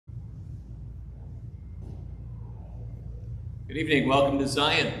Good evening, welcome to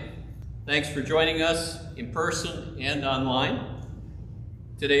Zion. Thanks for joining us in person and online.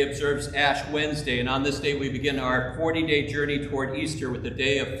 Today observes Ash Wednesday, and on this day we begin our 40-day journey toward Easter with a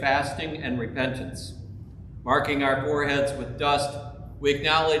day of fasting and repentance. Marking our foreheads with dust, we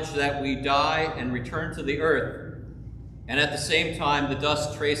acknowledge that we die and return to the earth, and at the same time the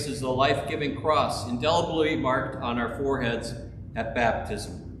dust traces the life-giving cross indelibly marked on our foreheads at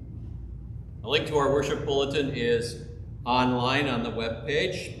baptism. A link to our worship bulletin is online on the web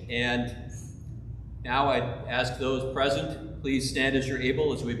page, and now I ask those present, please stand as you're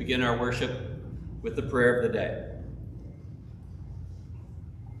able as we begin our worship with the prayer of the day.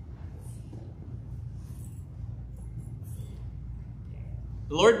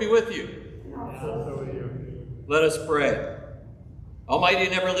 The Lord be with you. And also with you. Let us pray. Almighty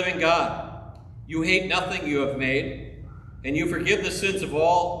and ever-living God, you hate nothing you have made, and you forgive the sins of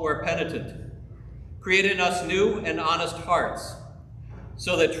all who are penitent. Create in us new and honest hearts,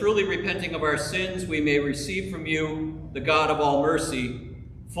 so that truly repenting of our sins, we may receive from you, the God of all mercy,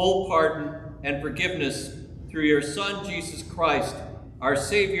 full pardon and forgiveness through your Son, Jesus Christ, our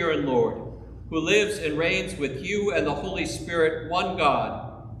Savior and Lord, who lives and reigns with you and the Holy Spirit, one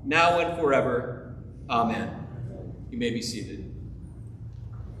God, now and forever. Amen. You may be seated.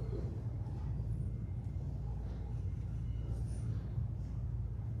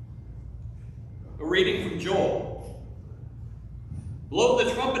 A reading from Joel. Blow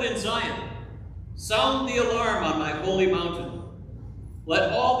the trumpet in Zion. Sound the alarm on my holy mountain.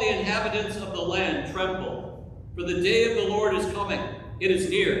 Let all the inhabitants of the land tremble, for the day of the Lord is coming. It is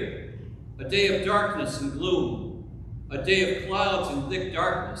near, a day of darkness and gloom, a day of clouds and thick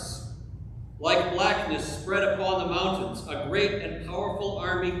darkness. Like blackness spread upon the mountains, a great and powerful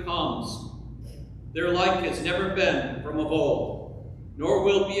army comes. Their like has never been from of old, nor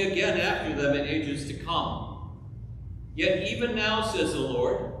will be again after them in ages to come. Yet even now, says the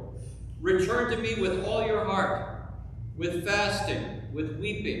Lord, return to me with all your heart, with fasting, with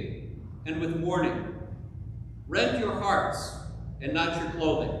weeping, and with mourning. Rend your hearts and not your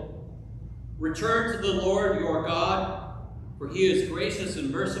clothing. Return to the Lord your God, for he is gracious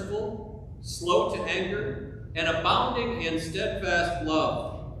and merciful, slow to anger, and abounding in steadfast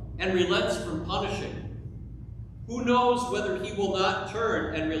love, and relents from punishing. Who knows whether he will not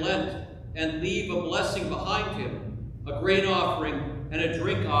turn and relent and leave a blessing behind him, a grain offering and a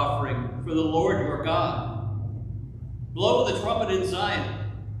drink offering for the Lord your God. Blow the trumpet in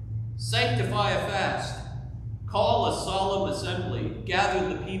Zion. Sanctify a fast. Call a solemn assembly. Gather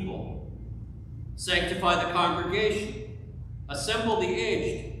the people. Sanctify the congregation. Assemble the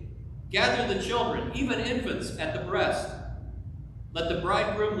aged. Gather the children, even infants at the breast. Let the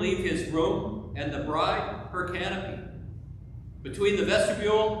bridegroom leave his room and the bride her canopy. Between the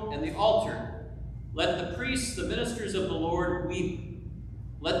vestibule and the altar, let the priests, the ministers of the Lord, weep.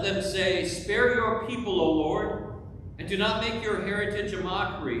 Let them say, spare your people, O Lord, and do not make your heritage a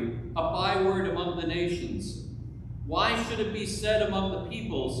mockery, a byword among the nations. Why should it be said among the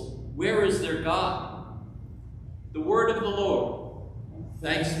peoples, where is their God? The word of the Lord.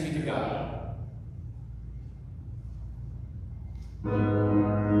 Thanks be to God.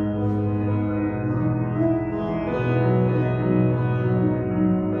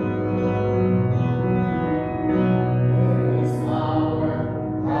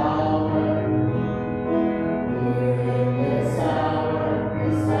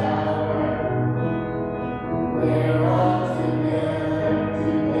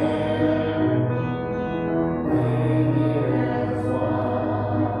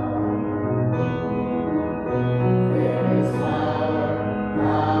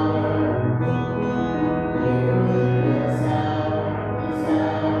 Power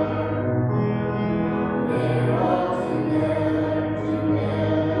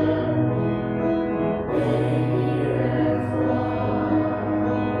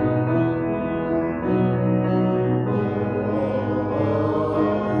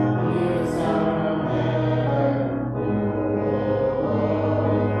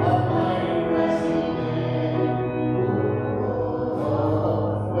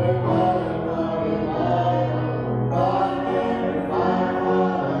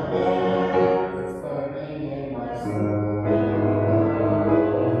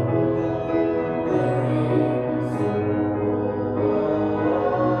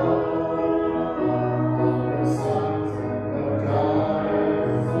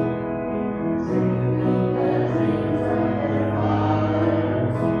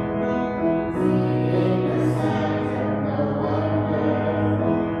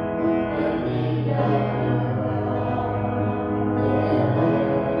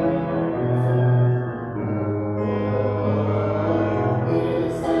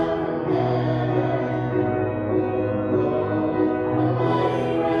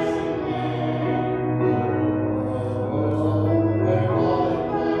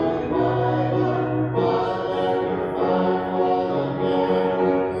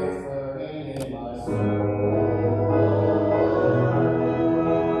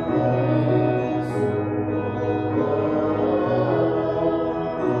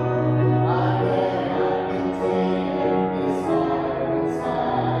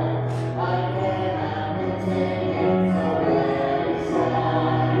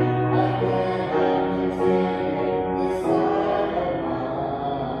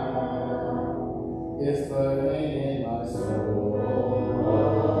is burning in my soul.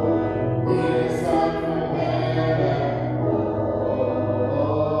 He is come from heaven,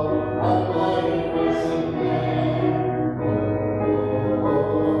 a mighty risen man.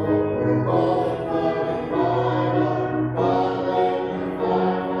 Calling for revival, God let the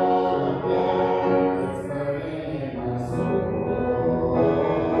fire fall again. It's burning in my soul.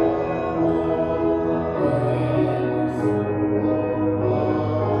 Burning in my soul.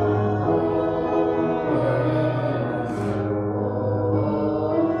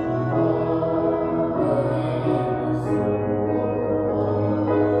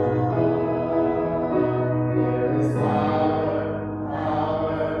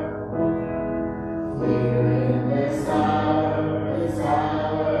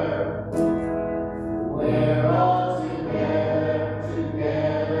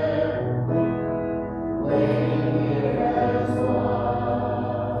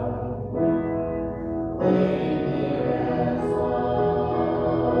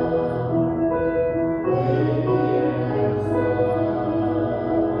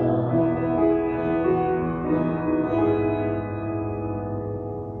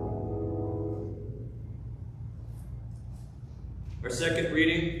 Our second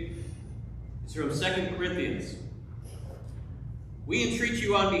reading is from 2 Corinthians. We entreat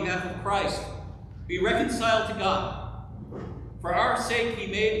you on behalf of Christ, be reconciled to God. For our sake he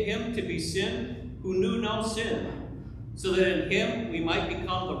made him to be sin who knew no sin, so that in him we might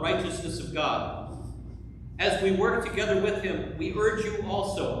become the righteousness of God. As we work together with him, we urge you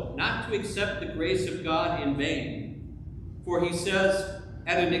also not to accept the grace of God in vain. For he says,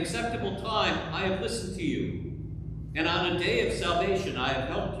 at an acceptable time I have listened to you, and on a day of salvation I have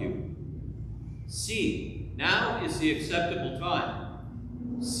helped you. See, now is the acceptable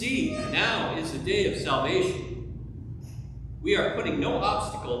time. See, now is the day of salvation. We are putting no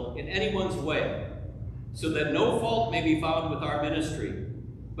obstacle in anyone's way, so that no fault may be found with our ministry.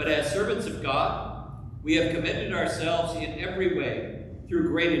 But as servants of God, we have commended ourselves in every way, through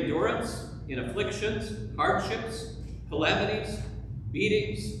great endurance, in afflictions, hardships, calamities,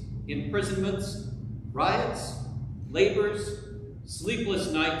 beatings, imprisonments, riots, labors,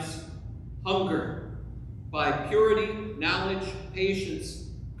 sleepless nights, hunger, by purity, knowledge, patience,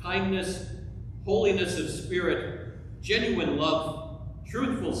 kindness, holiness of spirit, genuine love,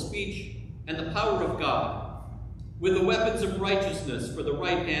 truthful speech, and the power of God, with the weapons of righteousness for the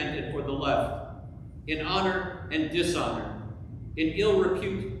right hand and for the left, in honor and dishonor, in ill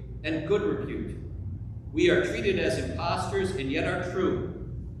repute and good repute. We are treated as impostors and yet are true,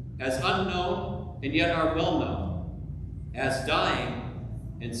 as unknown and yet are well known, as dying,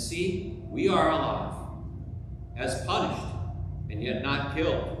 and see, we are alive, as punished, and yet not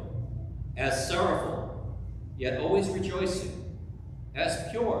killed, as sorrowful, yet always rejoicing, as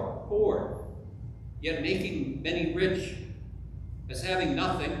pure, poor, yet making many rich, as having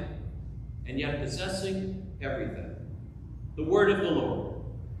nothing, and yet possessing everything. The word of the Lord.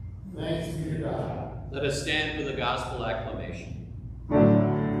 Thanks be to God. Let us stand for the gospel acclamation.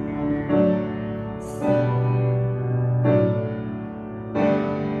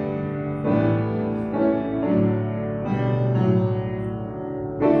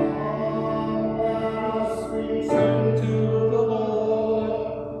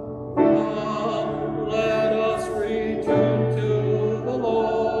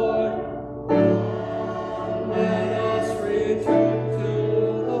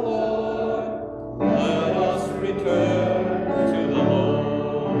 Return to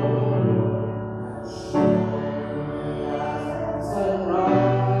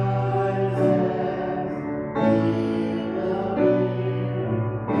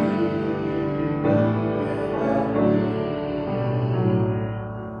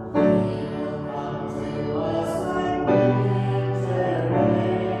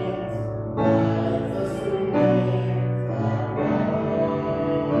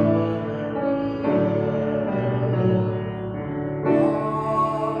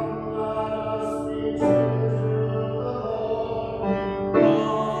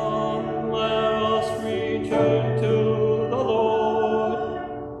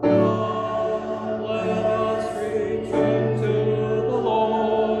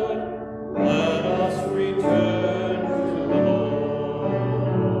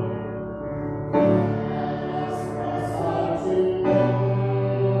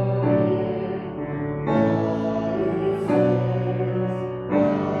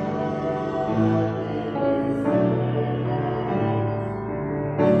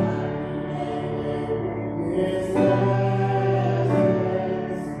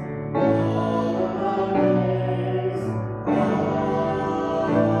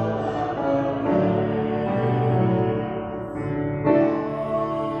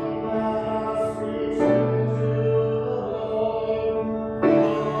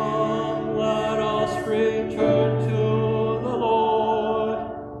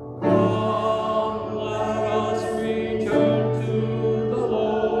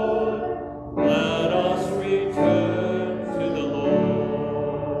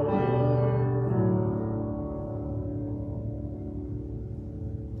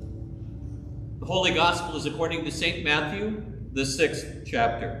The Holy Gospel is according to St. Matthew, the 6th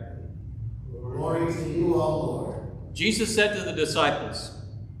chapter. Glory to you, O Lord. Jesus said to the disciples,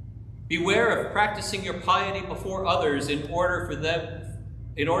 "Beware of practicing your piety before others in order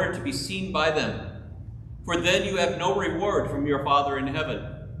to be seen by them, for then you have no reward from your Father in heaven.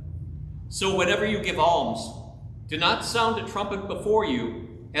 So whenever you give alms, do not sound a trumpet before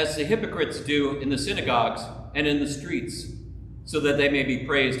you, as the hypocrites do in the synagogues and in the streets, so that they may be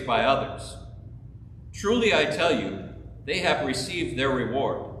praised by others. Truly I tell you, they have received their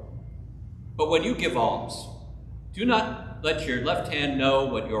reward. But when you give alms, do not let your left hand know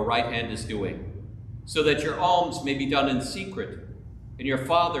what your right hand is doing, so that your alms may be done in secret, and your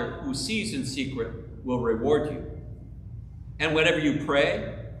Father who sees in secret will reward you. And whenever you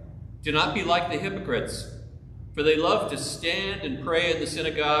pray, do not be like the hypocrites, for they love to stand and pray in the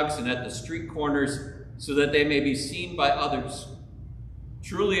synagogues and at the street corners, so that they may be seen by others.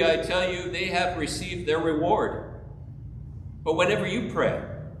 Truly I tell you, they have received their reward. But whenever you pray,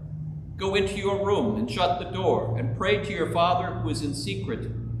 go into your room and shut the door, and pray to your Father who is in secret,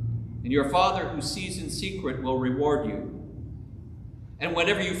 and your Father who sees in secret will reward you. And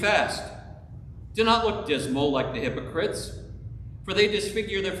whenever you fast, do not look dismal like the hypocrites, for they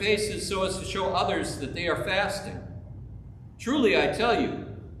disfigure their faces so as to show others that they are fasting. Truly I tell you,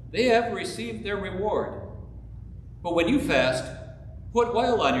 they have received their reward. But when you fast, put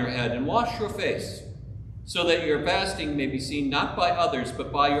oil on your head and wash your face, so that your fasting may be seen not by others,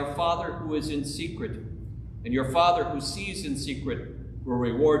 but by your Father who is in secret, and your Father who sees in secret will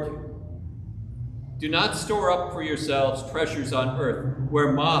reward you. Do not store up for yourselves treasures on earth,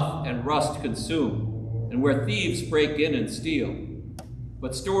 where moth and rust consume, and where thieves break in and steal.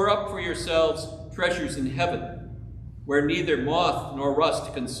 But store up for yourselves treasures in heaven, where neither moth nor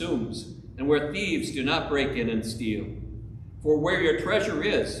rust consumes, and where thieves do not break in and steal. For where your treasure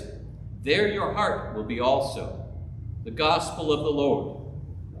is, there your heart will be also. The Gospel of the Lord.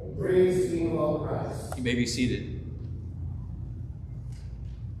 Praise to you, O Christ. You may be seated.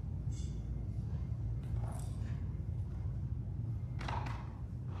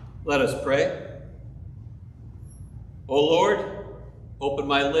 Let us pray. O Lord, open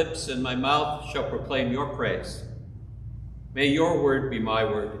my lips, and my mouth shall proclaim your praise. May your word be my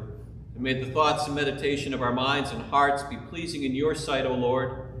word, and may the thoughts and meditation of our minds and hearts be pleasing in your sight, O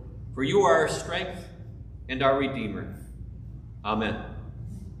Lord, for you are our strength and our Redeemer. Amen.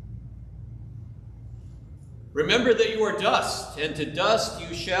 Remember that you are dust, and to dust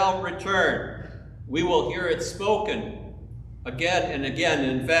you shall return. We will hear it spoken again and again.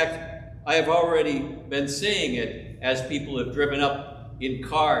 In fact, I have already been saying it as people have driven up in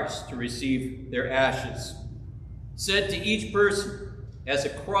cars to receive their ashes. Said to each person, as a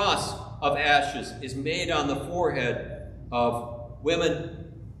cross of ashes is made on the forehead of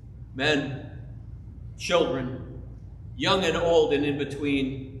women, men, children, young and old, and in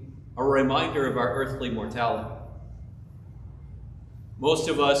between, a reminder of our earthly mortality. Most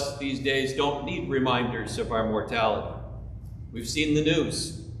of us these days don't need reminders of our mortality. We've seen the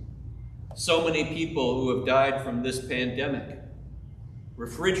news. So many people who have died from this pandemic.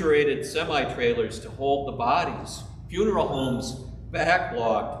 Refrigerated semi-trailers to hold the bodies. Funeral homes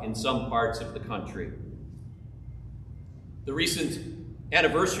backlogged in some parts of the country. The recent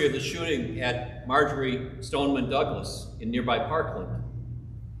anniversary of the shooting at Marjorie Stoneman Douglas in nearby Parkland.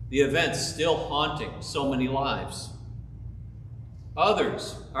 The events still haunting so many lives.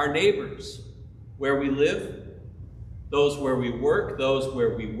 Others, our neighbors, where we live, those where we work, those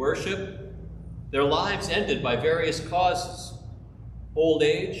where we worship, their lives ended by various causes: old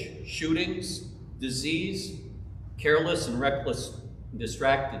age, shootings, disease, careless and reckless and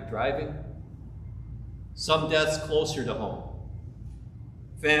distracted driving. Some deaths closer to home.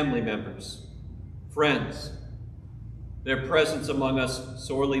 Family members, friends, their presence among us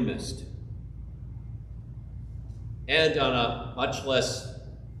sorely missed. And on a much less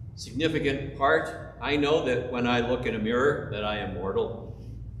significant part, I know that when I look in a mirror that I am mortal.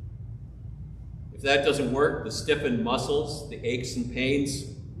 If that doesn't work, the stiffened muscles, the aches and pains,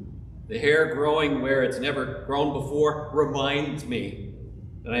 the hair growing where it's never grown before reminds me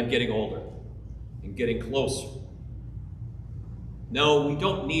that I'm getting older and getting closer. No, we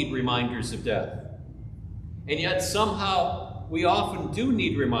don't need reminders of death. And yet somehow we often do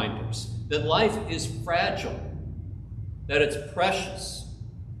need reminders that life is fragile, that it's precious.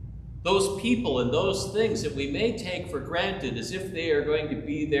 Those people and those things that we may take for granted as if they are going to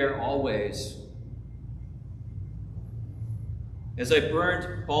be there always. As I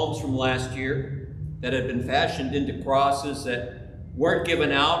burned poems from last year that had been fashioned into crosses that weren't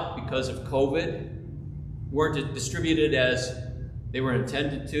given out because of COVID, weren't distributed as they were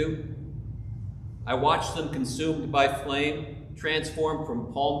intended to, I watched them consumed by flame, transformed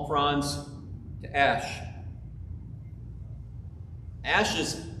from palm fronds to ash.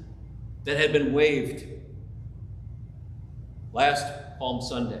 Ashes that had been waved last Palm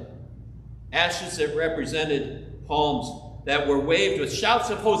Sunday. Ashes that represented palms that were waved with shouts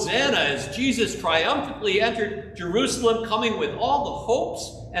of Hosanna as Jesus triumphantly entered Jerusalem, coming with all the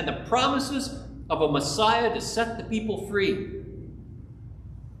hopes and the promises of a Messiah to set the people free.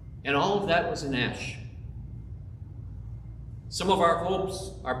 And all of that was in ash. Some of our hopes,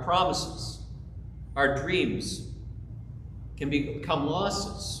 our promises, our dreams can become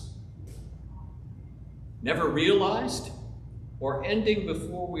losses, never realized or ending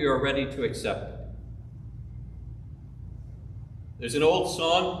before we are ready to accept it. There's an old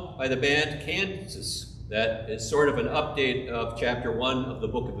song by the band Kansas that is sort of an update of chapter 1 of the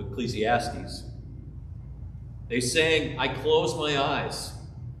book of Ecclesiastes. They sang, "I close my eyes,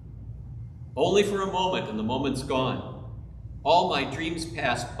 only for a moment, and the moment's gone. All my dreams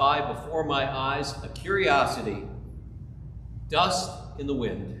pass by before my eyes, a curiosity, dust in the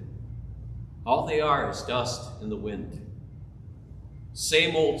wind. All they are is dust in the wind."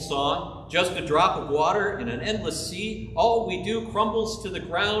 Same old song, just a drop of water in an endless sea. All we do crumbles to the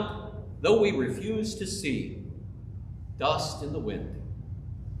ground, though we refuse to see. Dust in the wind.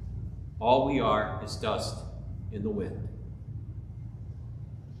 All we are is dust in the wind.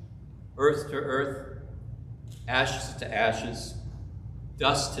 Earth to earth, ashes to ashes,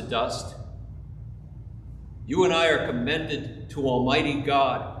 dust to dust. You and I are commended to Almighty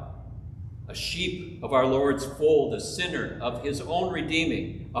God, a sheep of our Lord's fold, a sinner of his own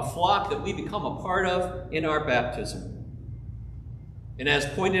redeeming, a flock that we become a part of in our baptism. And as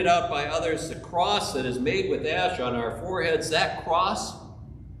pointed out by others, the cross that is made with ash on our foreheads, that cross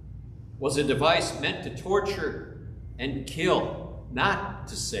was a device meant to torture and kill, not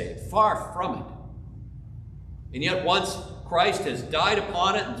to save, far from it. And yet once Christ has died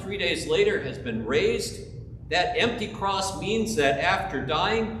upon it and 3 days later has been raised, that empty cross means that after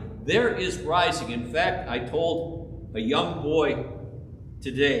dying, there is rising. In fact, I told a young boy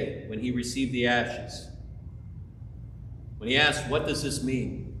today when he received the ashes, when he asked, "What does this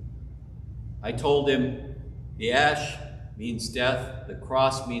mean?" I told him, the ash means death, the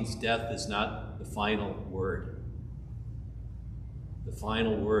cross means death is not the final word. The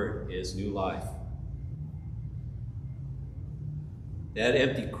final word is new life. That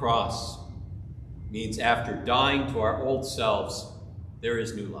empty cross means after dying to our old selves, there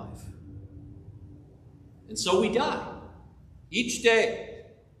is new life. And so we die each day,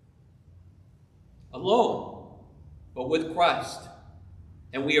 alone, but with Christ.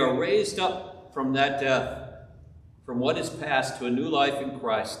 And we are raised up from that death, from what is past, to a new life in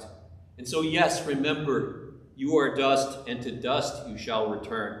Christ. And so, yes, remember, you are dust, and to dust you shall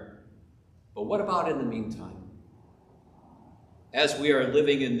return. But what about in the meantime? As we are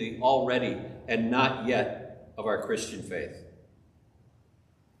living in the already and not yet of our Christian faith.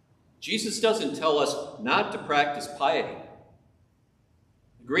 Jesus doesn't tell us not to practice piety.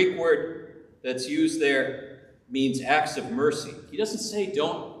 The Greek word that's used there means acts of mercy. He doesn't say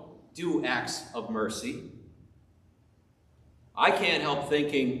don't do acts of mercy. I can't help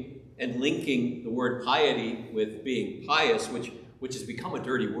thinking and linking the word piety with being pious, which has become a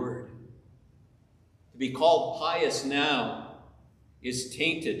dirty word. To be called pious now is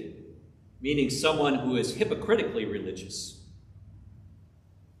tainted, meaning someone who is hypocritically religious.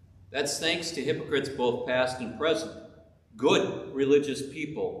 That's thanks to hypocrites both past and present. Good religious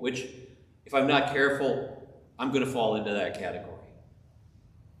people, which, if I'm not careful, I'm going to fall into that category.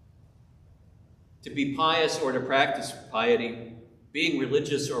 To be pious or to practice piety, being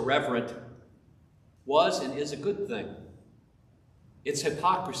religious or reverent, was and is a good thing. It's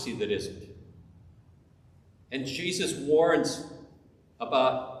hypocrisy that isn't. And Jesus warns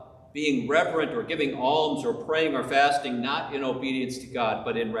about being reverent or giving alms or praying or fasting, not in obedience to God,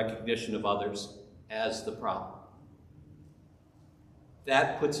 but in recognition of others as the problem.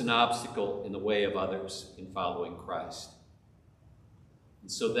 That puts an obstacle in the way of others in following Christ.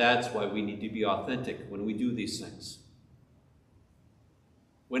 And so that's why we need to be authentic when we do these things.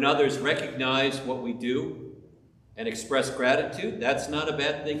 When others recognize what we do and express gratitude, that's not a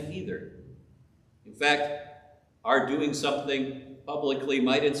bad thing either. In fact, our doing something publicly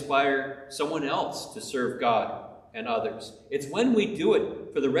might inspire someone else to serve God and others. It's when we do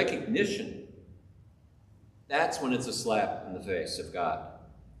it for the recognition, that's when it's a slap in the face of God.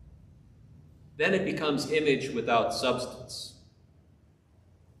 Then it becomes image without substance.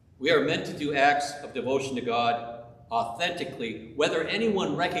 We are meant to do acts of devotion to God authentically, whether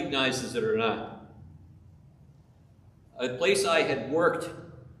anyone recognizes it or not. A place I had worked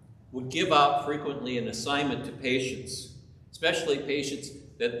would give out frequently an assignment to patients, especially patients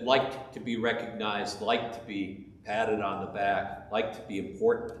that liked to be recognized, liked to be patted on the back, liked to be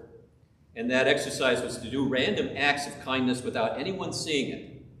important. And that exercise was to do random acts of kindness without anyone seeing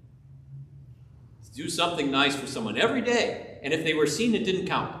it. To do something nice for someone every day, and if they were seen, it didn't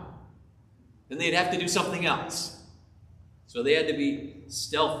count. Then they'd have to do something else. So they had to be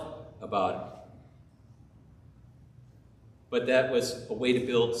stealthy about it. But that was a way to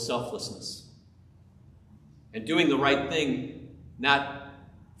build selflessness. And doing the right thing, not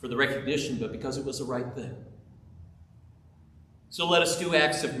for the recognition, but because it was the right thing. So let us do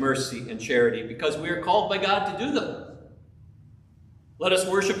acts of mercy and charity because we are called by God to do them. Let us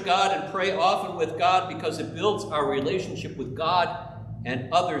worship God and pray often with God because it builds our relationship with God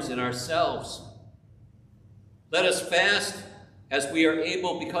and others and ourselves. Let us fast as we are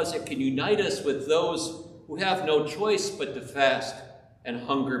able because it can unite us with those who have no choice but to fast and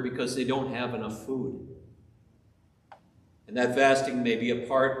hunger because they don't have enough food. And that fasting may be a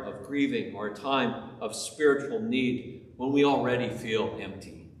part of grieving or a time of spiritual need when we already feel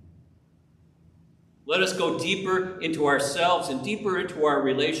empty. Let us go deeper into ourselves and deeper into our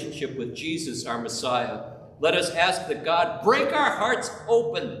relationship with Jesus, our Messiah. Let us ask that God break our hearts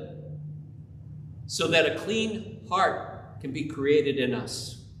open so that a clean heart can be created in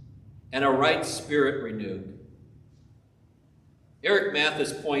us and a right spirit renewed. Eric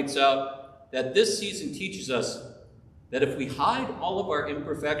Mathis points out that this season teaches us that if we hide all of our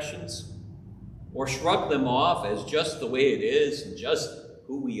imperfections or shrug them off as just the way it is and just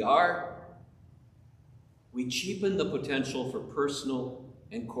who we are, we cheapen the potential for personal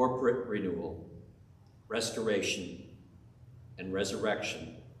and corporate renewal, restoration, and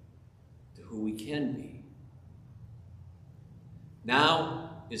resurrection to who we can be.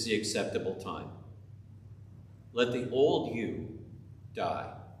 Now is the acceptable time. Let the old you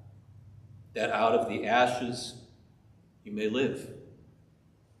die, that out of the ashes you may live.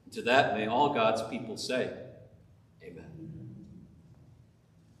 And to that may all God's people say, amen.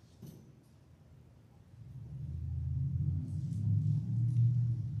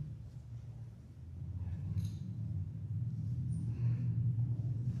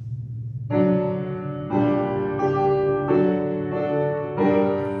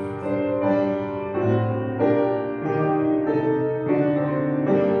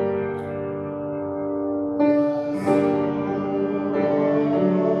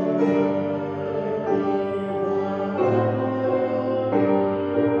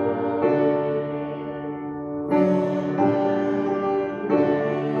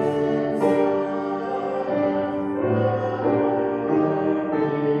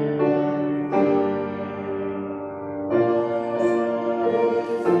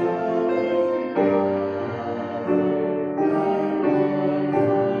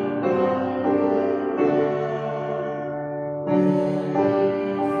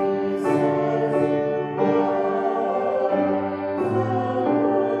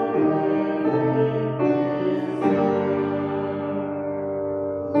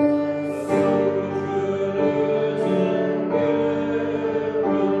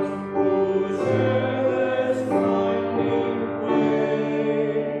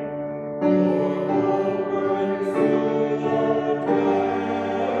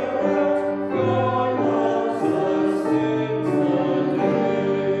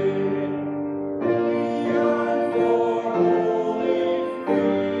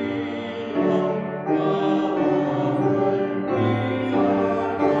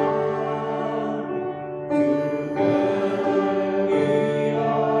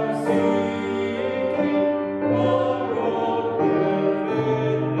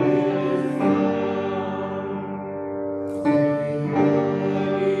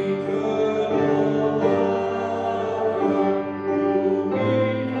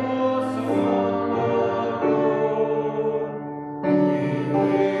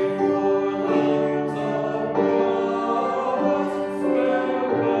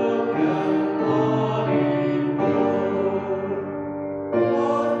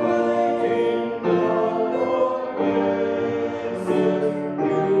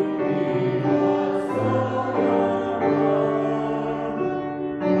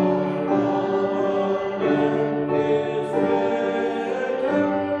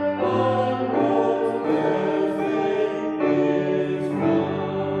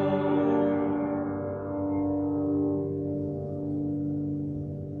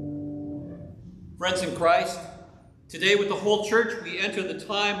 Friends in Christ, today with the whole church, we enter the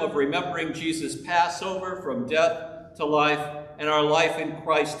time of remembering Jesus' Passover from death to life, and our life in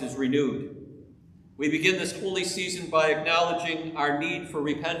Christ is renewed. We begin this holy season by acknowledging our need for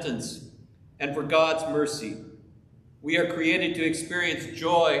repentance and for God's mercy. We are created to experience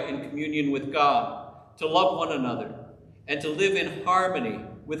joy in communion with God, to love one another, and to live in harmony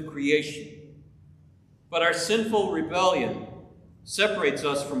with creation. But our sinful rebellion separates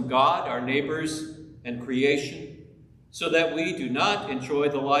us from God, our neighbors, and creation, so that we do not enjoy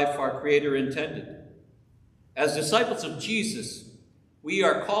the life our Creator intended. As disciples of Jesus, we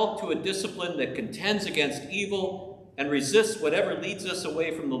are called to a discipline that contends against evil and resists whatever leads us away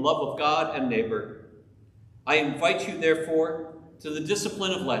from the love of God and neighbor. I invite you, therefore, to the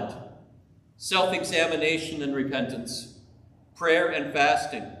discipline of Lent, self-examination and repentance, prayer and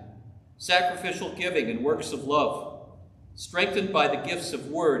fasting, sacrificial giving and works of love, strengthened by the gifts of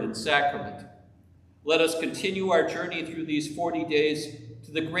word and sacrament. Let us continue our journey through these 40 days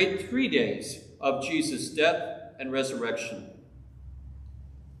to the great 3 days of Jesus' death and resurrection.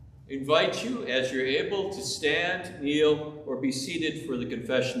 Invite you, as you're able, to stand, kneel, or be seated for the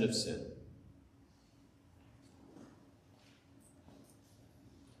confession of sin.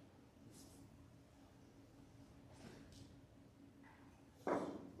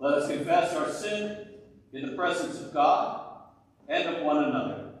 Let us confess our sin in the presence of God and of one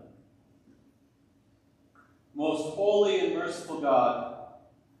another. Most holy and merciful God,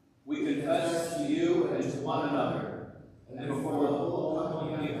 we confess to you and to one another, and before the whole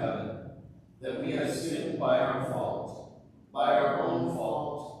company of heaven, that we have sinned by our fault, by our own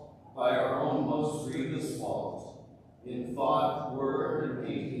fault, by our own most grievous fault, in thought, word, and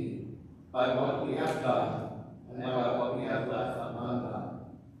deed, by what we have done, and by what we have left undone.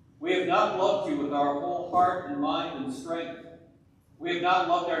 We have not loved you with our whole heart and mind and strength. We have not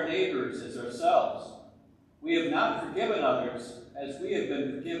loved our neighbors as ourselves. We have not forgiven others as we have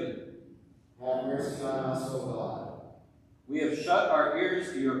been forgiven. Have mercy on us, O God. We have shut our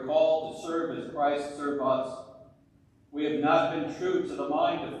ears to your call to serve as Christ served us. We have not been true to the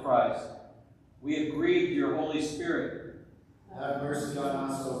mind of Christ. We have grieved your Holy Spirit. Have mercy on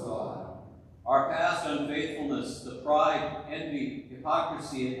us, O God. Our past unfaithfulness, the pride, envy,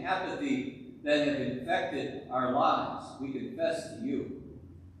 hypocrisy, and apathy that have infected our lives, we confess to you.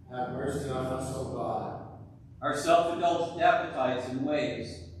 Have mercy on us, O God. Our self-indulgent appetites and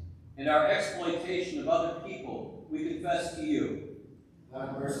ways, and our exploitation of other people, we confess to you.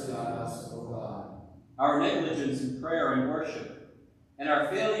 Have mercy on us, O God. Our negligence in prayer and worship, and our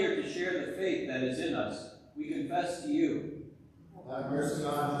failure to share the faith that is in us, we confess to you. Have mercy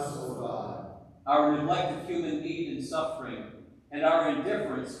on us, O God. Our neglect of human need and suffering, and our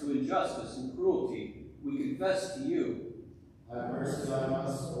indifference to injustice and cruelty, we confess to you. Have mercy on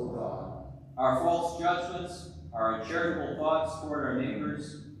us, O God. Our false judgments, our uncharitable thoughts toward our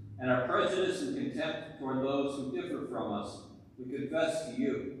neighbors, and our prejudice and contempt toward those who differ from us, we confess to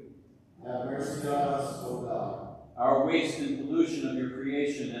you. Have mercy on us, O God. Our waste and pollution of your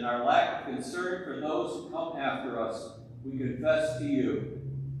creation, and our lack of concern for those who come after us, we confess to you.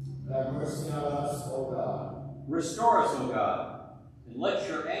 Have mercy on us, O God. Restore us, O God, and let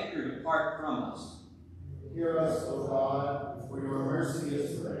your anger depart from us. Hear us, O God, for your mercy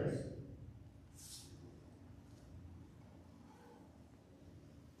is great.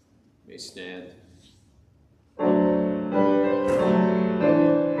 May stand.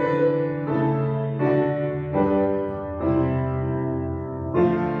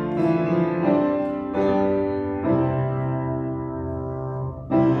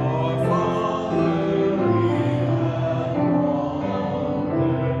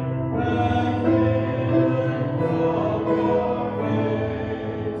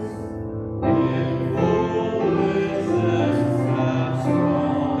 In fullness and strong.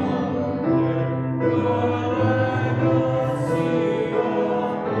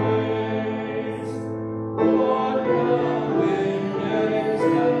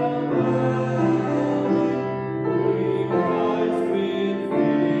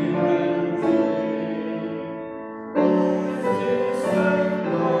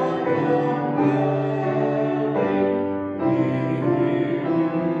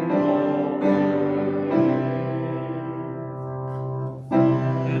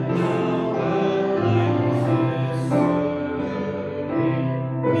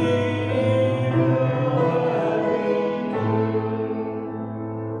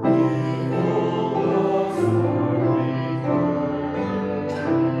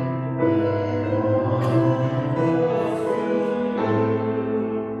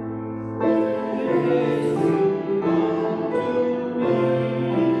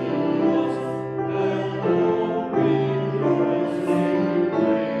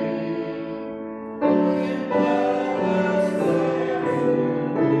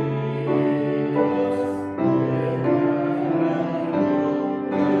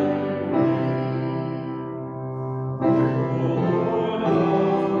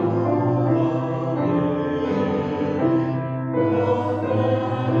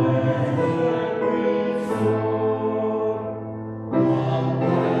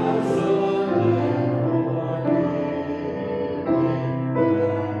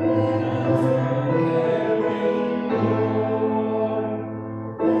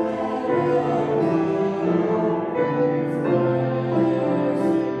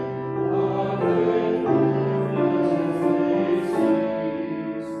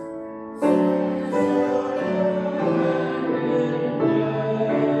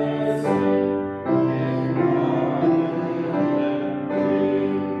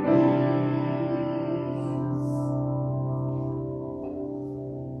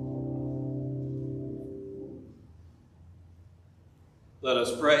 Let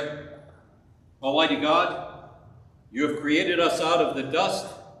us pray. Almighty God, you have created us out of the dust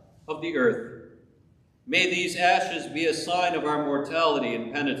of the earth. May these ashes be a sign of our mortality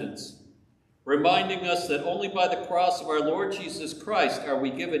and penitence, reminding us that only by the cross of our Lord Jesus Christ are we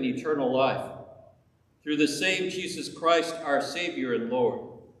given eternal life. Through the same Jesus Christ, our Savior and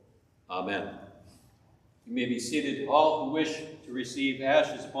Lord. Amen. You may be seated. All who wish to receive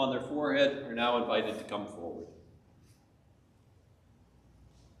ashes upon their forehead are now invited to come forward.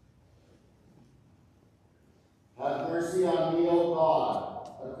 Have mercy on me, O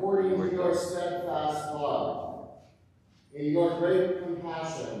God, according to your steadfast love. In your great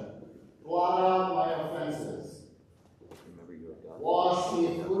compassion, blot out my offenses. Wash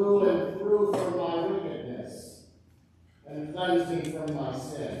me through and through from my wickedness, and cleanse me from my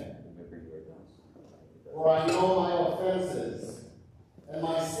sin. For I know my offenses, and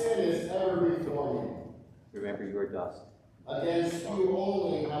my sin is ever before me. Remember your dust. Against you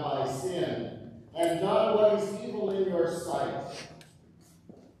only have I sinned, and done what is evil in your sight.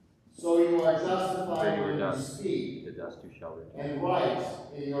 So you are justified when you speak, the dust you shall return, and right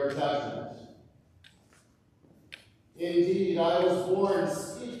in your judgment. Indeed, I was born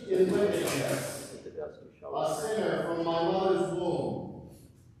steeped in wickedness, a sinner from my mother's womb.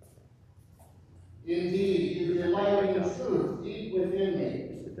 Indeed, you delight in truth deep within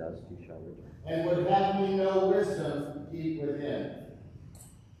me, the dust you shall return, and would have me know wisdom deep within.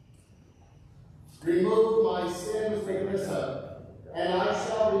 Remove my sins with hyssop, and I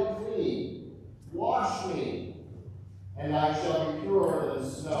shall be clean. Wash me, and I shall be purer than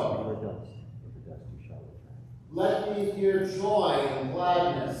snow. Let me hear joy and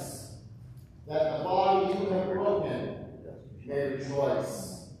gladness, that the body you have broken may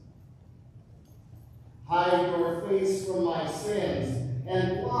rejoice. Hide your face from my sins,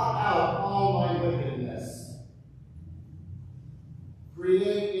 and blot out all my wickedness.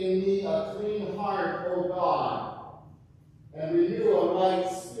 Create in me a clean heart, O God, and renew a right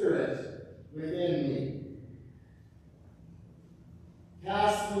spirit within me.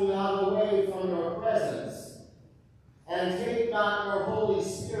 Cast me not away from your presence, and take not your Holy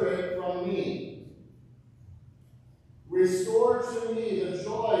Spirit from me. Restore to me the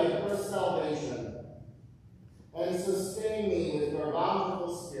joy of your salvation, and sustain me with your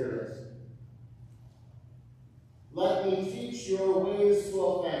bountiful Spirit. Let me teach your ways to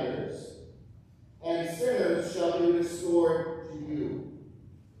offenders, and sinners shall be restored to you.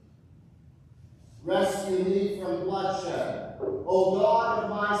 Rescue me from bloodshed, O God of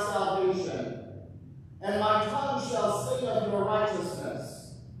my salvation, and my tongue shall sing of your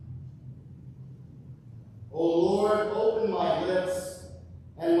righteousness. O Lord, open my lips,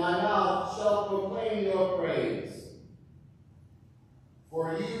 and my mouth shall proclaim your praise.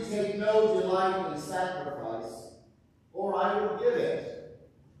 For you take no delight in sacrifice, or I would give it.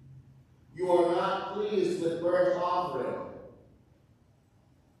 You are not pleased with burnt offering.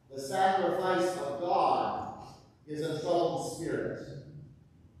 The sacrifice of God is a troubled spirit.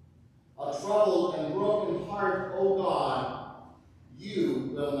 A troubled and broken heart, O God,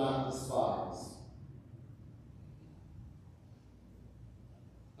 you will not despise.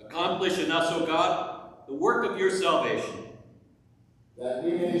 Accomplish in us, O God, the work of your salvation, that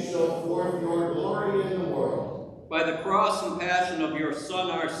we may show forth your glory in the world. By the cross and passion of your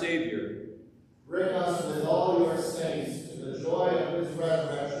Son, our Savior, bring us with all your saints to the joy of his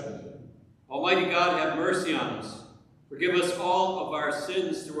resurrection. Almighty God, have mercy on us. Forgive us all of our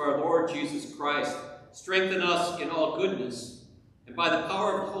sins through our Lord Jesus Christ. Strengthen us in all goodness, and by the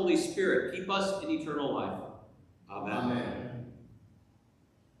power of the Holy Spirit, keep us in eternal life. Amen. Amen.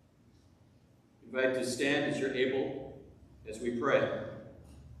 Invite to stand as you're able as we pray.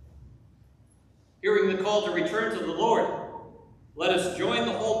 Hearing the call to return to the Lord, let us join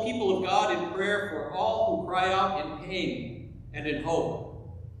the whole people of God in prayer for all who cry out in pain and in hope.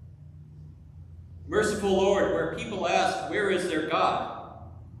 Merciful Lord, where people ask, where is their God?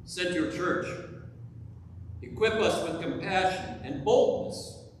 Send your church. Equip us with compassion and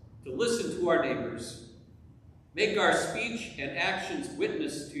boldness to listen to our neighbors. Make our speech and actions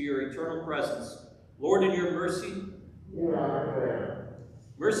witness to your eternal presence. Lord, in your mercy, hear our prayer.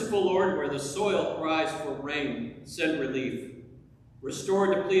 Merciful Lord, where the soil cries for rain, send relief.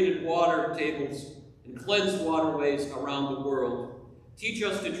 Restore depleted water tables and cleanse waterways around the world. Teach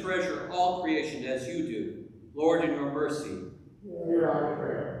us to treasure all creation as you do. Lord, in your mercy, hear our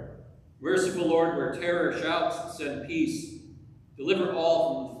prayer. Merciful Lord, where terror shouts, send peace. Deliver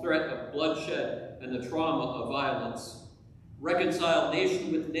all from the threat of bloodshed and the trauma of violence. Reconcile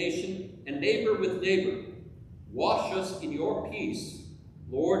nation with nation and neighbor with neighbor. Wash us in your peace.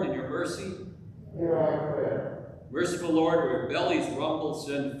 Lord, in your mercy, hear our prayer. Merciful Lord, where bellies rumble,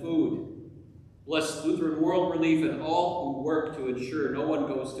 send food. Bless Lutheran World Relief and all who work to ensure no one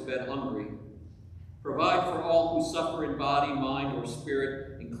goes to bed hungry. Provide for all who suffer in body, mind, or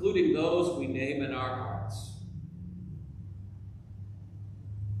spirit, including those we name in our hearts.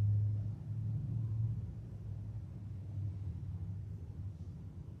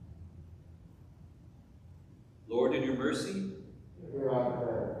 Lord, in your mercy, hear our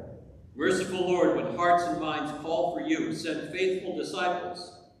prayer. Merciful Lord, when hearts and minds call for you, send faithful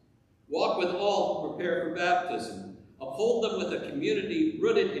disciples. Walk with all who prepare for baptism. Uphold them with a community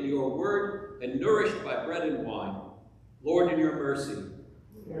rooted in your word and nourished by bread and wine. Lord, in your mercy,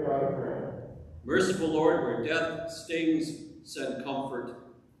 hear our prayer. Merciful Lord, where death stings, send comfort.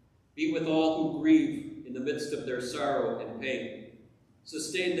 Be with all who grieve in the midst of their sorrow and pain.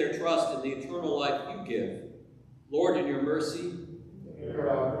 Sustain their trust in the eternal life you give. Lord, in your mercy, hear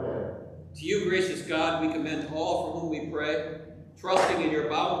our prayer. to you, gracious God, we commend all for whom we pray, trusting in your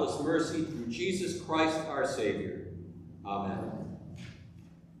boundless mercy through Jesus Christ our Savior. Amen.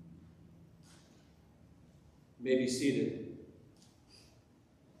 You may be seated.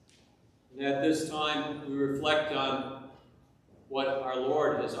 And at this time, we reflect on what our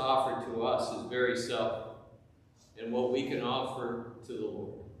Lord has offered to us, his very self, and what we can offer to the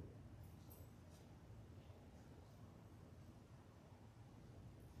Lord.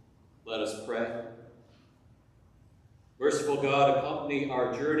 Let us pray. Merciful God, accompany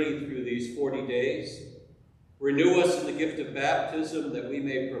our journey through these 40 days. Renew us in the gift of baptism that we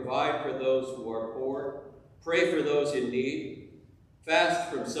may provide for those who are poor, pray for those in need, fast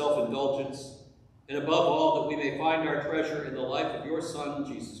from self-indulgence, and above all, that we may find our treasure in the life of your Son,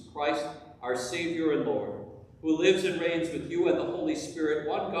 Jesus Christ, our Savior and Lord, who lives and reigns with you and the Holy Spirit,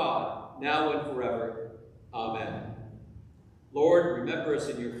 one God, now and forever. Amen. Lord, remember us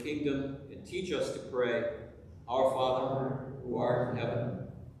in your kingdom and teach us to pray. Our Father, who art in heaven,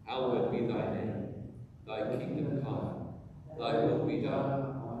 hallowed be thy name. Thy kingdom come, thy will be done,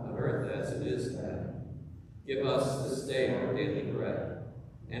 on earth as it is in heaven. Give us this day our daily bread,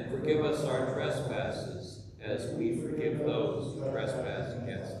 and forgive us our trespasses, as we forgive those who trespass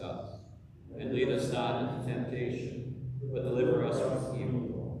against us. And lead us not into temptation, but deliver us from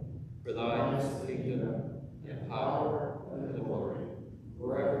evil. For thine is the kingdom, and power, and the glory,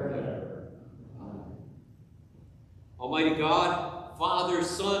 forever and ever. Amen. Almighty God, Father,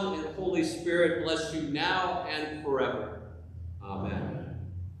 Son, and Holy Spirit, bless you now and forever. Amen.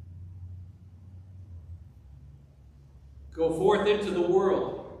 Go forth into the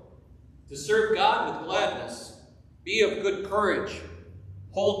world to serve God with gladness. Be of good courage.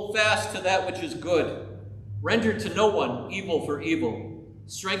 Hold fast to that which is good. Render to no one evil for evil.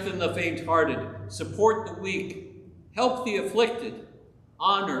 Strengthen the faint-hearted. Support the weak. Help the afflicted.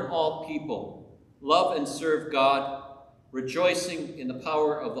 Honor all people. Love and serve God, rejoicing in the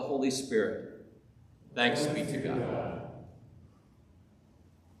power of the Holy Spirit. Thanks be to God.